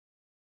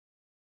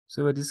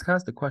So we'll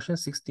discuss the question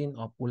 16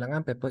 of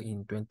Ulangan paper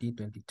in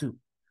 2022.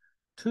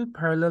 Two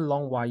parallel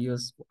long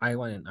wires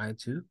I1 and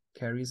I2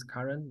 carries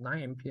current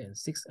 9 ampere and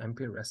 6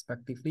 ampere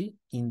respectively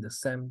in the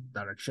same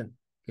direction.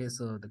 Okay,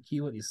 so the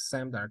keyword is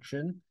same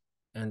direction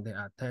and they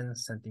are 10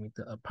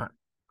 centimeter apart.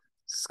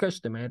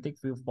 Sketch the magnetic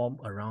field formed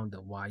around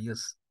the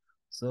wires.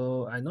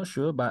 So I'm not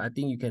sure, but I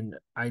think you can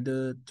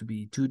either to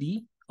be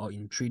 2D or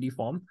in 3D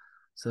form.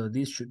 So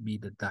this should be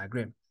the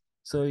diagram.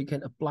 So you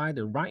can apply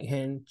the right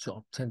hand to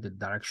obtain the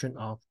direction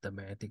of the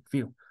magnetic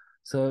field.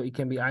 So it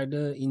can be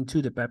either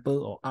into the paper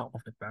or out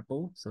of the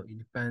paper. So it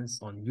depends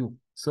on you.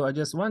 So I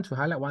just want to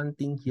highlight one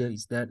thing here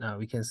is that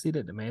we can see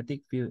that the magnetic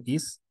field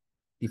is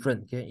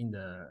different, okay, in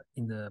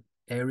the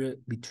area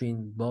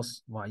between both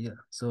wire.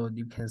 So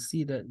you can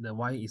see that the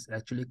wire is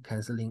actually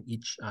cancelling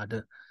each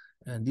other.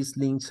 And this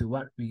links to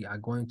what we are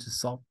going to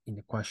solve in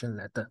the question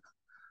later.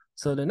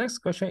 So the next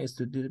question is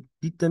to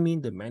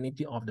determine the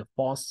magnitude of the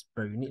force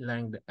per unit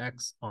length, the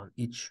X on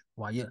each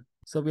wire.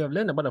 So we have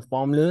learned about the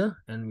formula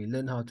and we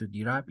learned how to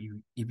derive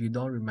if you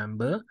don't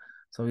remember.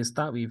 So we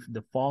start with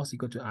the force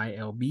equal to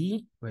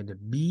ILB, where the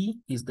B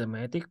is the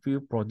magnetic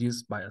field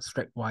produced by a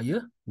straight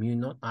wire, mu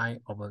naught I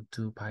over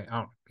 2 pi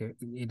r. Okay,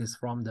 it is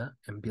from the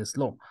Ampere's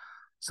law.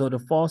 So the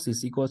force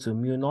is equal to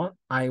mu naught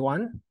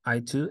I1,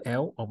 I2,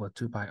 L over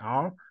 2 pi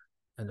r.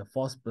 And the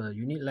force per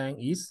unit length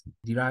is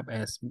derived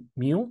as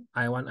mu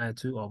I1,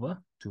 I2 over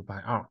 2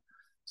 pi r.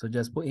 So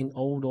just put in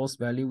all those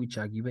values which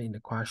are given in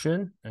the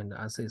question, and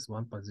the answer is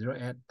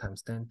 1.08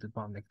 times 10 to the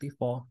power negative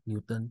 4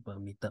 Newton per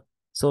meter.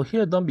 So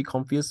here, don't be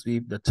confused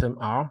with the term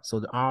R. So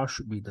the R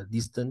should be the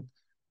distance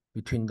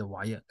between the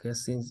wire, okay,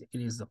 since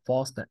it is the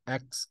force that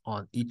acts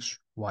on each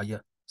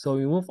wire. So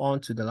we move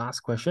on to the last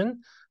question.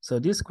 So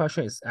this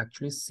question is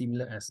actually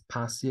similar as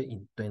past year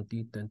in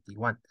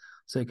 2021.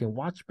 So you can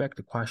watch back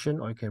the question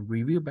or you can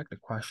review back the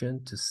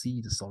question to see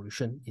the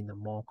solution in a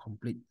more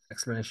complete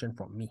explanation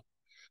from me.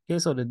 Okay,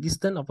 so the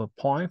distance of a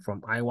point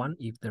from I1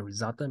 if the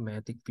resultant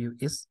magnetic field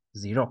is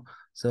 0.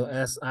 So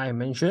as I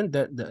mentioned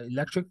that the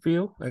electric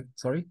field,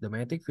 the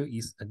magnetic field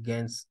is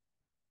against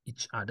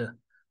each other.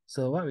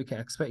 So what we can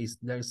expect is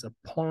there is a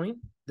point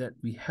that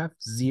we have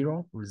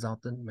 0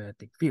 resultant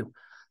magnetic field.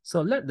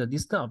 So let the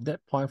distance of that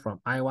point from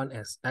I1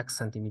 as x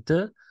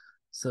centimeter.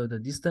 So the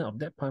distance of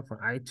that point from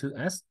I2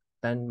 as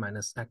 10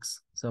 minus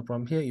x. So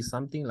from here is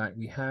something like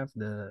we have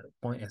the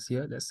point as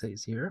here, let's say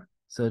it's here.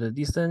 So the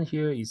distance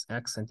here is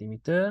x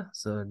centimeter.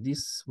 So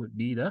this would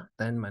be the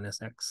 10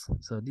 minus x.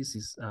 So this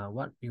is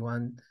what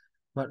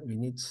we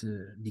need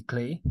to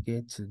declare,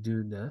 okay, to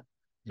do the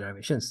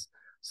derivations.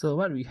 So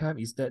what we have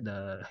is that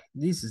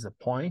this is a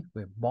point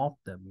where both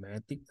the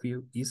magnetic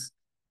field is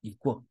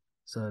equal.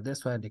 So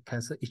that's why they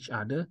cancel each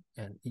other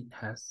and it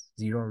has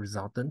 0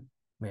 resultant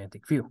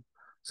magnetic field.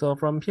 So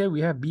from here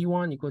we have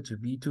B1 equal to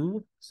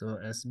B2. So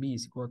SB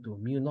is equal to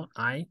mu naught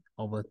I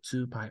over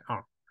 2 pi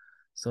r.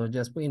 So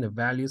just put in the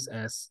values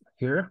as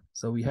here.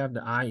 So we have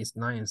the I is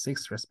 9 and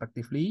 6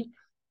 respectively.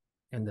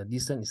 And the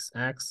distance is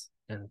x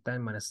and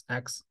 10 minus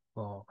x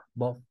for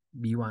both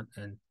B1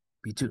 and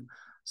B2.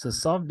 So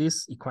solve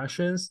these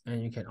equations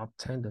and you can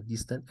obtain the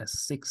distance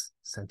as 6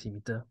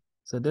 centimeter.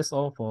 So that's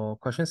all for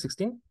question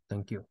 16.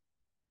 Thank you.